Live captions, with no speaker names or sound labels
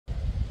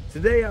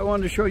Today I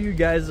wanted to show you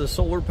guys the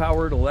solar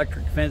powered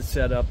electric fence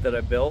setup that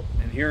I built,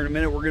 and here in a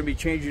minute we're going to be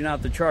changing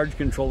out the charge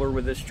controller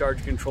with this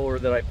charge controller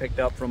that I picked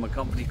up from a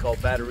company called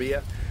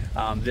Batteria.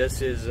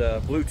 This is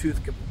a Bluetooth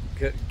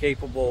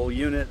capable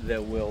unit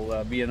that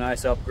will be a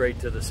nice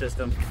upgrade to the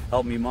system,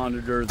 help me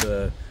monitor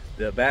the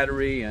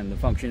battery and the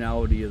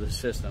functionality of the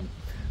system.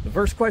 The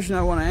first question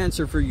I want to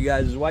answer for you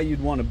guys is why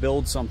you'd want to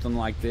build something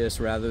like this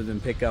rather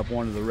than pick up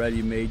one of the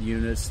ready-made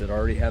units that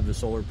already have the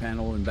solar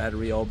panel and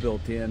battery all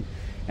built in.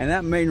 And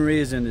that main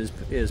reason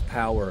is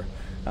power.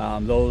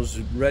 Those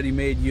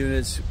ready-made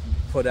units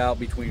put out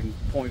between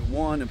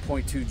 0.1 and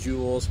 0.2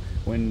 joules.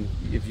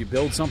 If you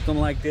build something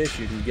like this,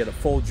 you can get a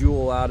full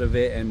joule out of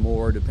it and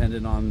more,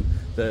 depending on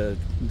the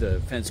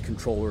fence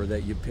controller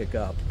that you pick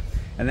up.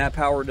 And that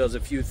power does a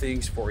few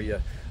things for you.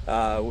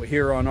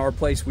 Here on our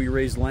place, we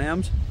raise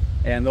lambs,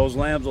 and those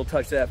lambs will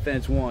touch that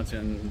fence once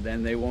and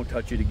then they won't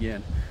touch it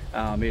again.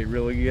 It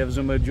really gives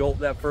them a jolt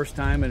that first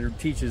time, and it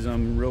teaches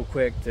them real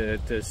quick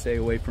to stay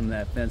away from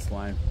that fence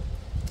line.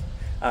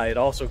 It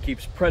also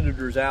keeps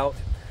predators out.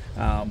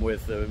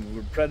 With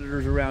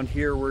predators around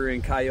here, we're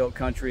in coyote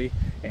country,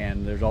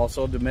 and there's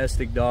also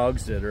domestic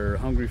dogs that are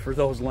hungry for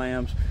those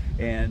lambs,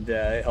 and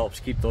it helps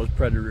keep those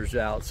predators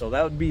out. So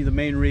that would be the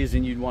main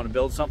reason you'd want to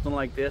build something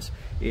like this,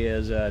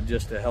 is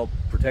just to help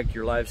protect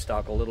your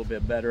livestock a little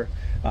bit better.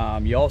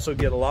 You also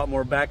get a lot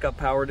more backup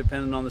power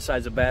depending on the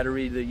size of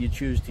battery that you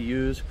choose to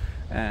use,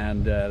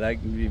 and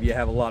if you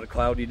have a lot of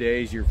cloudy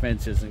days, your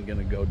fence isn't going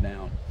to go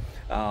down.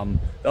 The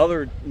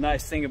other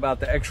nice thing about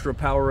the extra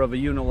power of a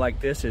unit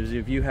like this is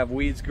if you have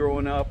weeds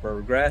growing up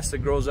or grass that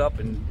grows up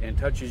and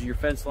touches your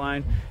fence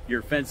line,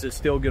 your fence is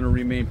still going to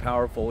remain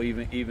powerful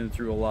even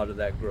through a lot of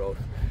that growth.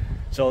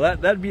 So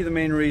that'd be the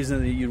main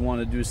reason that you'd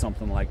want to do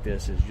something like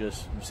this, is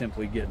just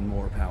simply getting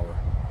more power.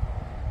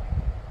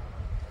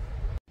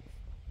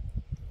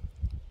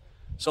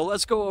 So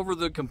let's go over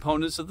the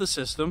components of the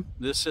system.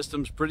 This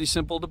system's pretty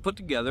simple to put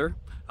together.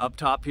 Up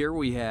top here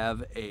we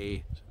have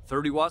a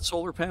 30-watt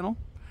solar panel.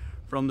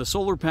 From the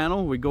solar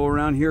panel, we go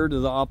around here to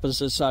the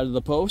opposite side of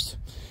the post,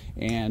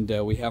 and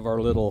we have our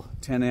little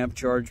 10 amp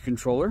charge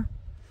controller.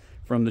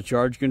 From the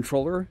charge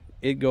controller,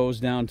 it goes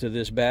down to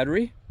this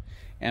battery,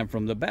 and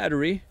from the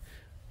battery,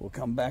 we'll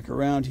come back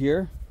around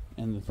here,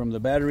 and from the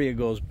battery, it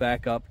goes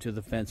back up to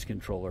the fence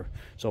controller.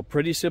 So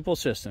pretty simple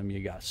system. You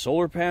got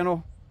solar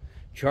panel,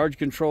 charge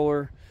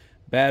controller,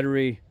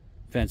 battery,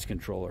 fence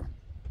controller.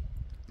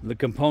 The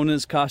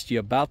components cost you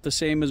about the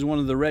same as one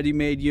of the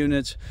ready-made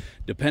units,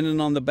 depending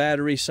on the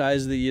battery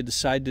size that you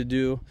decide to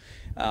do.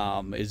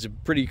 It's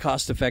pretty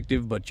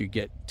cost-effective, but you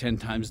get 10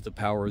 times the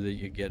power that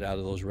you get out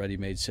of those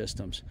ready-made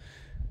systems.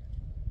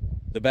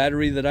 The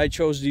battery that I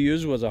chose to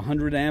use was a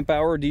 100 amp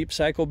hour deep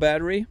cycle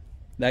battery.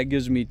 That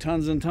gives me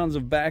tons and tons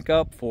of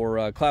backup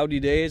for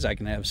cloudy days. I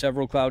can have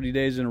several cloudy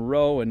days in a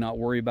row and not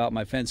worry about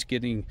my fence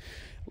getting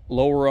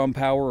lower on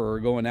power or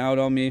going out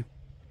on me.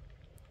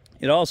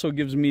 It also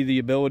gives me the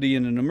ability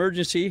in an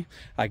emergency,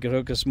 I could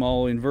hook a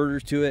small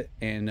inverter to it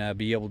and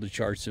be able to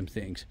charge some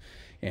things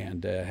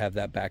and have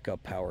that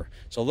backup power.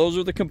 So those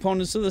are the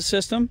components of the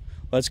system.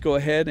 Let's go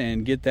ahead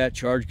and get that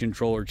charge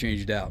controller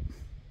changed out.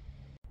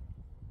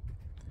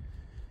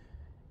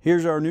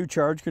 Here's our new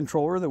charge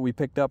controller that we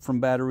picked up from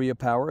Batteria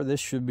Power.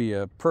 This should be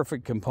a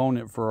perfect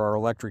component for our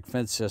electric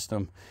fence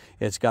system.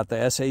 It's got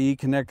the SAE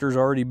connectors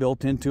already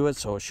built into it,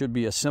 so it should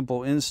be a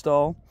simple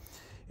install.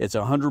 It's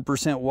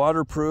 100%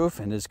 waterproof,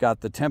 and it's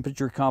got the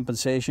temperature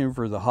compensation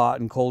for the hot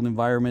and cold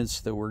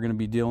environments that we're going to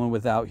be dealing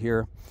with out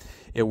here.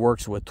 It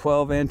works with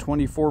 12 and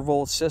 24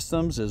 volt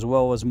systems, as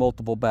well as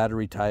multiple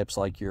battery types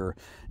like your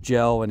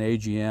gel and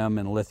AGM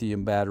and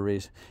lithium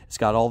batteries. It's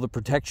got all the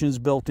protections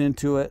built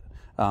into it,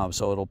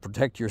 so it'll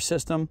protect your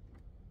system.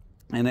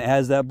 And it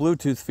has that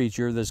Bluetooth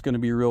feature that's going to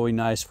be really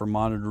nice for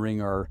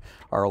monitoring our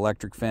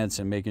electric fence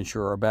and making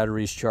sure our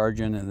battery's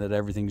charging and that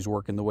everything's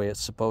working the way it's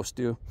supposed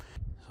to.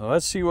 So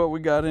let's see what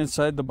we got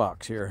inside the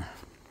box here.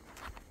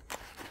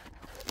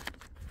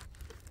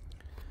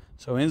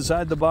 So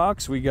inside the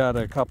box, we got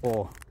a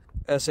couple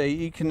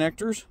SAE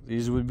connectors.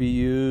 These would be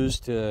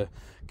used to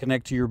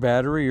connect to your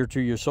battery or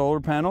to your solar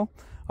panel.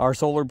 Our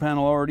solar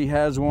panel already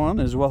has one,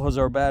 as well as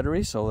our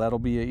battery, so that'll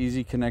be an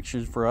easy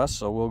connection for us.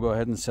 So we'll go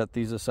ahead and set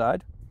these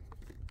aside.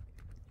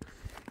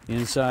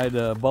 Inside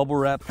a bubble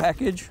wrap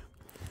package,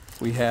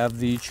 we have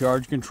the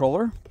charge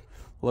controller.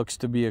 Looks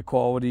to be a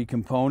quality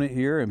component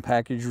here and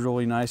packaged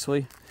really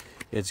nicely.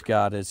 It's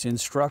got its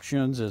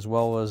instructions as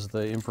well as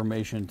the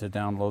information to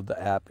download the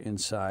app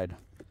inside.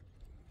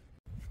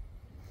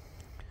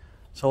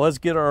 So let's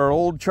get our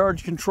old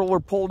charge controller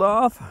pulled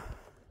off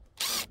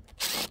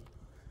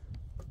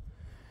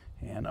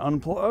and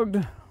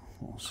unplugged.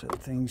 We'll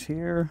set things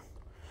here.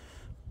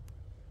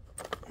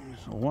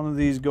 So one of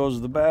these goes to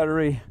the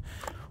battery,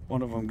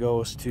 one of them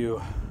goes to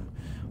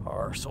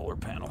our solar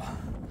panel.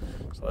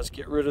 So let's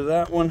get rid of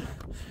that one.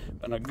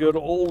 Been a good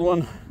old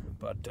one,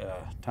 but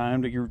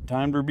time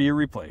to be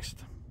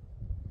replaced.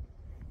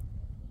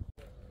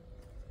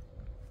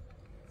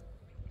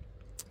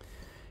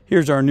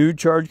 Here's our new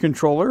charge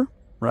controller.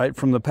 Right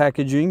from the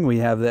packaging, we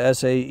have the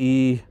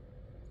SAE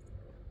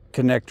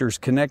connectors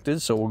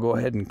connected, so we'll go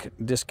ahead and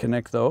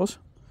disconnect those.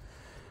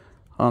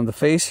 On the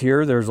face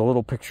here, there's a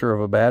little picture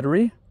of a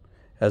battery,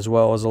 as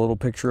well as a little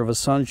picture of a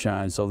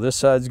sunshine. So this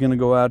side's going to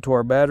go out to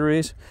our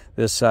batteries.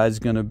 This side's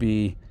going to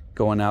be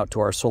going out to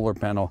our solar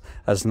panel.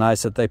 That's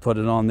nice that they put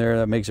it on there.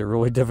 That makes it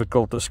really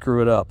difficult to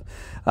screw it up.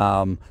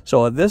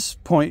 So at this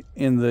point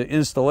in the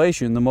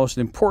installation, the most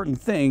important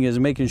thing is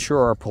making sure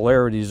our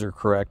polarities are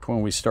correct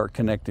when we start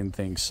connecting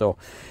things. So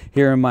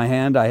here in my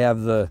hand, I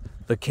have the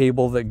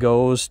cable that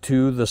goes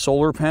to the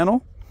solar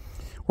panel.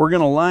 We're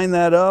going to line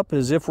that up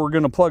as if we're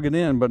going to plug it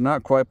in, but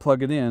not quite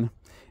plug it in,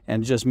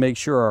 and just make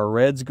sure our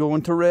red's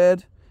going to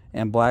red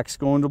and black's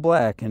going to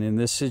black. And in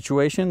this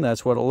situation,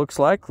 that's what it looks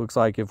like. Looks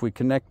like if we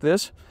connect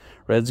this,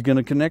 red's going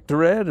to connect to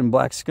red and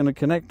black's going to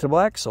connect to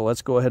black. So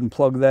let's go ahead and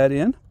plug that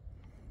in.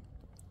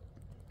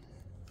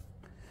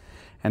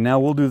 And now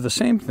we'll do the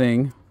same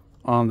thing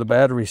on the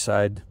battery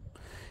side.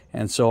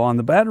 And so on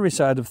the battery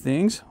side of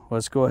things,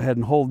 let's go ahead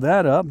and hold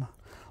that up,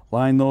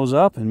 line those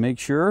up and make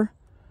sure.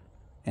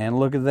 And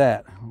look at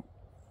that,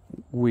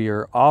 we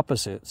are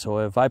opposite. So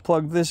if I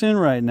plug this in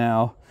right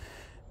now,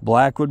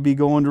 black would be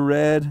going to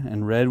red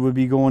and red would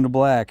be going to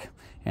black,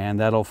 and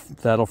that'll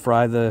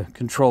fry the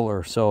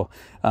controller. So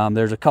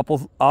there's a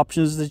couple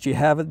options that you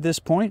have at this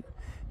point.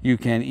 You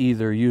can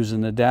either use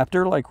an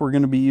adapter like we're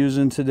going to be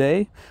using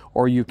today,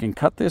 or you can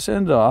cut this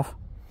end off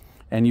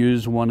and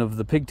use one of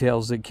the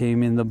pigtails that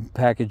came in the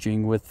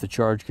packaging with the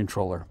charge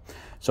controller.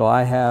 So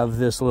I have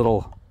this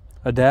little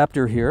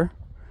adapter here.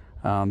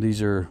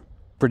 These are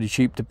pretty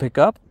cheap to pick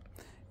up,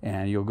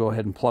 and you'll go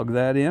ahead and plug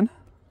that in,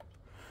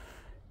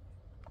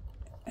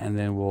 and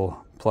then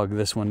we'll plug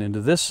this one into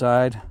this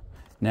side.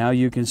 Now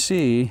you can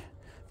see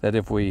that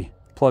if we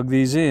plug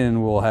these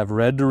in, we'll have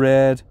red to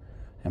red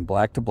and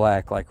black to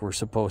black like we're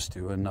supposed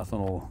to, and nothing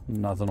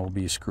will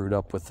be screwed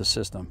up with the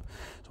system.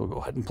 So we'll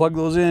go ahead and plug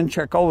those in,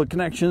 check all the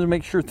connections,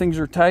 make sure things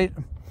are tight.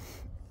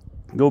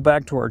 Go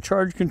back to our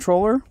charge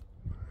controller.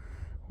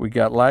 We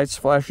got lights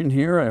flashing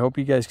here. I hope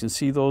you guys can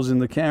see those in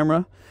the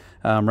camera.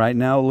 Right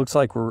now it looks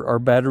like our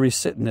battery's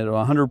sitting at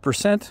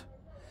 100%.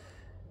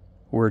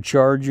 We're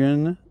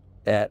charging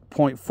at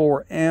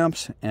 0.4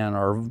 amps and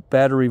our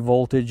battery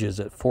voltage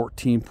is at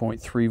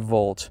 14.3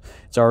 volts.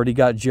 It's already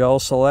got gel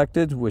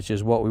selected, which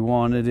is what we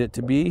wanted it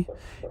to be,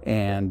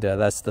 and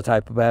that's the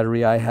type of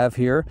battery I have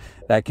here.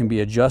 That can be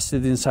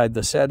adjusted inside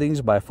the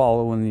settings by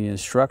following the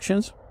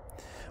instructions.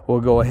 We'll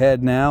go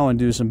ahead now and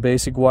do some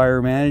basic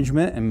wire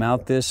management and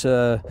mount this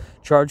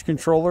charge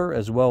controller,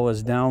 as well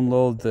as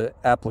download the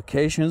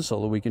application so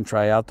that we can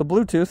try out the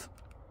Bluetooth.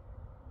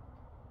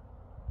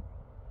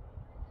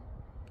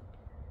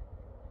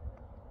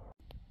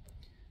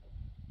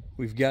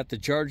 We've got the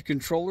charge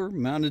controller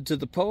mounted to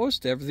the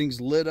post. Everything's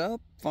lit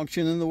up,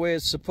 functioning the way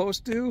it's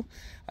supposed to.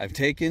 I've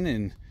taken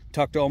and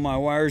tucked all my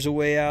wires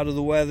away out of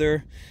the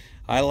weather.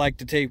 I like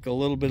to take a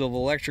little bit of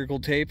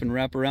electrical tape and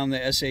wrap around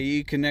the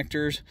SAE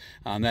connectors.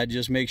 That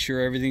just makes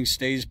sure everything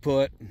stays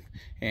put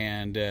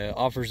and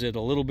offers it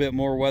a little bit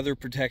more weather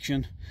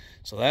protection.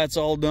 So that's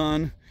all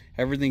done.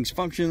 Everything's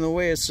functioning the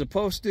way it's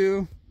supposed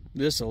to.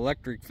 This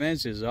electric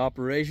fence is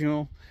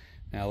operational.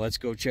 Now let's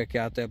go check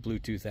out that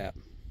Bluetooth app.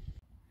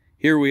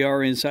 Here we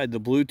are inside the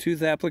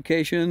Bluetooth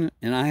application,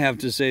 and I have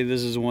to say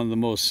this is one of the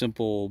most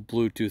simple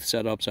Bluetooth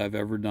setups I've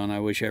ever done. I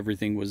wish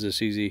everything was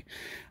this easy.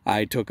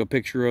 I took a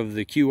picture of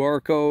the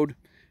QR code,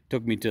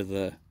 took me to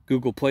the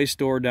Google Play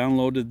Store,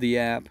 downloaded the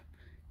app,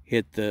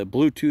 hit the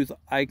Bluetooth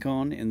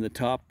icon in the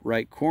top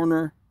right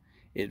corner.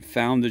 It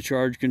found the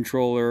charge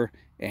controller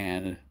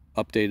and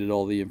updated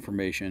all the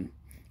information.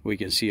 We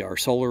can see our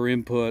solar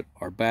input,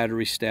 our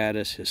battery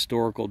status,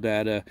 historical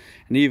data,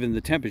 and even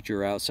the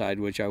temperature outside,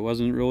 which I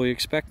wasn't really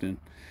expecting.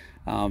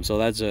 So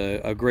that's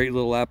a great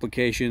little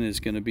application. It's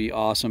going to be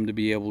awesome to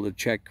be able to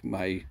check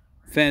my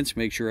fence,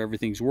 make sure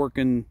everything's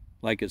working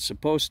like it's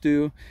supposed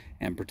to,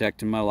 and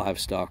protecting my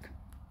livestock.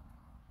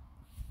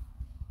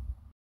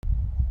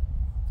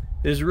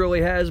 This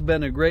really has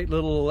been a great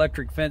little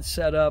electric fence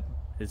setup.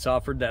 It's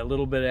offered that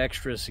little bit of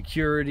extra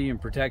security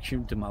and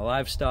protection to my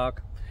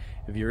livestock.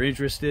 If you're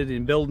interested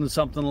in building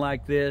something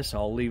like this,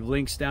 I'll leave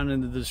links down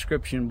in the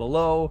description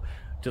below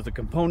to the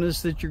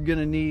components that you're going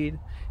to need.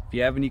 If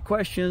you have any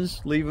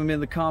questions, leave them in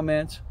the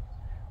comments.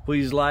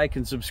 Please like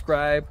and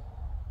subscribe,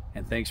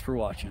 and thanks for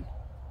watching.